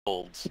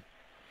Holds.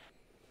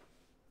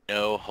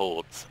 No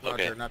holds.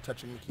 Okay. Roger, not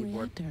touching the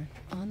keyboard. Reactor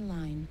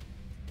online.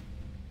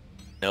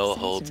 No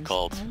holds Sensors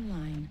called.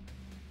 Online.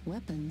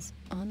 Weapons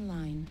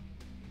online.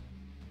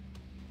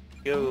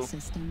 Go. All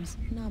systems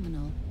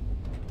nominal.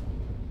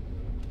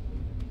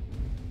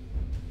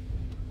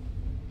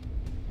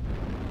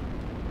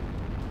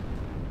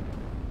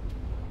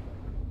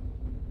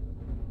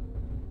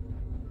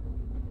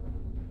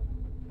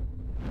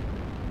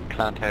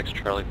 Contacts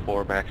Charlie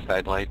 4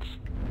 backside lights.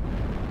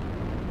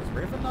 Is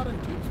Raven not in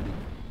TeamSpeak?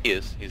 He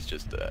is. He's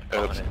just Oops,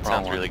 it wrong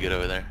sounds one. really good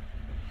over there.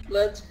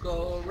 Let's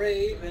go,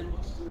 Raven.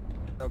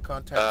 No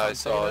contacts I on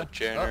saw Theta?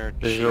 Jenner,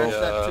 Visual. There's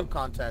that Cheetah, two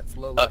contacts,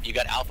 low Up, left. you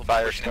got Alpha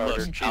Fire pushing in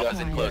close. starter, Alpha's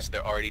in Cheetah. close.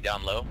 They're already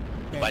down low.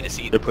 By the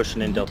seat. They're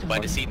pushing in Delta By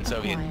 4. the seat and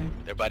Soviet. Acquired.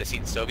 They're by the seat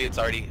and Soviet's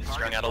already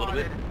strung out a little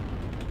bit.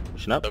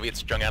 Pushing up. Soviet's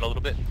strung out a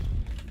little bit.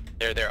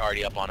 They're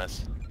already up on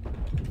us.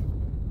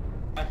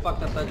 I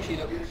fucked up that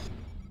cheetah.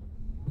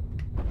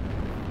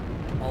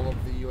 All of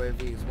the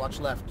UAVs. Watch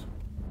left.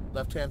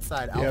 Left-hand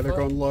side. Alpha. Yeah, they're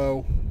going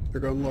low.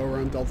 They're going low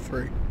around Delta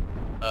 3.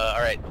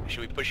 Alright. Should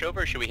we push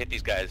over or should we hit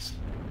these guys?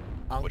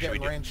 I'm What should we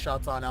getting do? range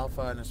shots on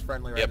Alpha and it's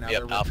friendly right Yep, now.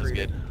 yep. They're Alpha's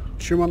retreating.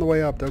 good. Shoot them on the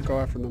way up. Don't go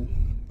after them.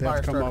 They have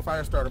Fire to come starter, up.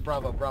 fire starter.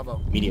 Bravo, bravo.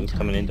 Mediums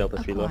coming in,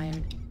 Delta 3 low. Acquired.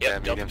 Yep, Yeah,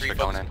 Delta mediums 3, are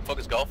going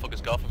focus golf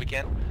if we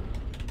can.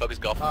 Focus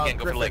golf if we can.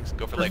 Go for Griffin. legs.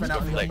 Go for legs. Griffin Go out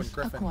for in the legs. open.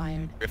 Griffin.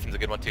 Acquired. Griffin's a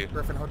good one too.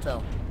 Griffin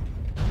Hotel.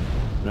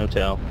 No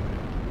tail.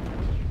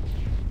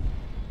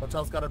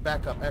 Hotel's got a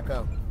backup.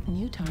 Echo.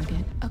 New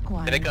target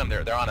acquired. Here they come.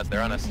 They're on us.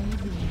 They're on us.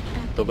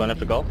 UAV Still going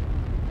after golf?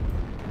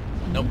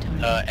 Nope. New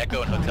target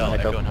Echo and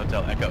acquired.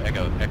 hotel. Echo.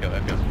 Echo and hotel.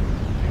 Echo.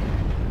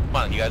 Come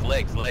on, you guys.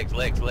 Legs.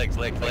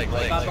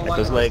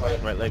 Echo's leg.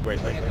 Right leg,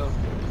 right leg. Echo.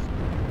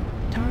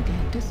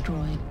 Target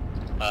destroyed.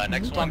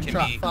 Next New one can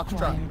target be Foxtrot.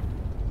 acquired.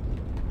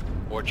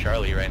 or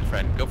Charlie right in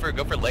front. Go for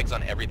legs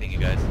on everything, you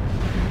guys.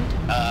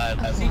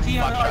 CT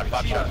on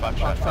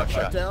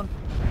Shut down.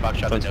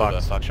 Foxtrot to One's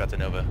Nova. Fox. Foxtrot to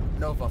Nova.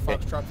 Nova.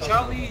 Foxtrot.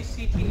 Charlie New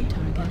CT.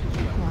 target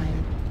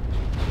acquired.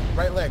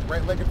 Right leg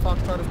and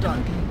Foxtrot is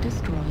done. Target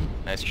destroyed.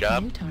 Nice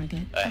job. New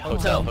target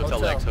Hotel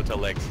acquired. hotel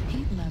legs.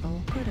 Heat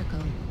level critical.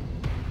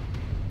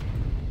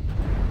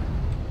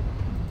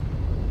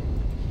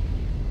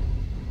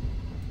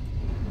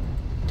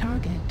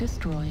 Target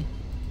destroyed.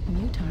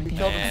 New He target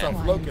killed himself.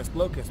 acquired.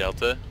 Locust.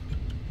 Delta.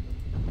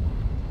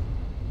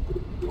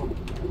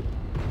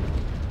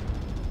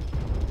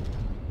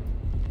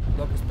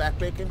 Locust back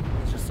bacon.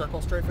 He's just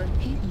circle strafing.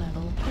 Heat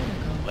level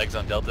critical. Legs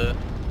on Delta.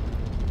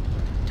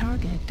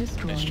 Target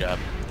destroyed. Nice job.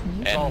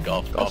 New And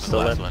golf is the still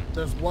last there. one.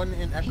 There's one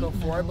in Echo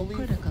Heat 4, I level believe.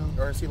 critical.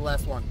 Or is he the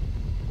last one?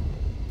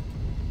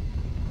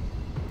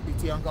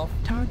 CT on golf.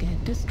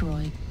 Target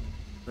destroyed.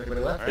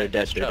 Everybody left? Alright,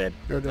 They're nice dead, they're job. dead.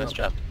 They're Nice dead.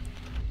 job.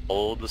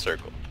 Hold the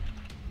circle.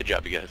 Good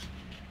job, you guys.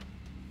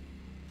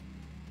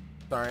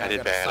 Sorry, I did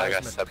got a bad, I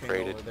got seismic ping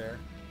separated. over there.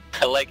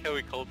 I like how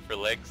we called for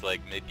legs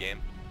like mid-game.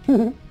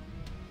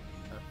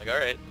 Like,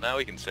 alright, now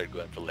we can start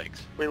going for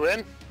legs. We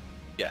win?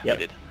 Yeah, Yep.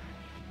 we did.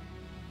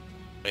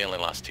 We only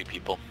lost 2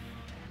 people.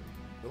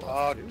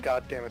 Oh,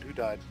 god damn it, who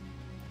died?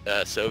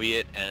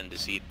 Soviet and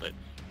Deceit, but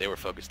they were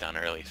focused down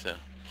early, so.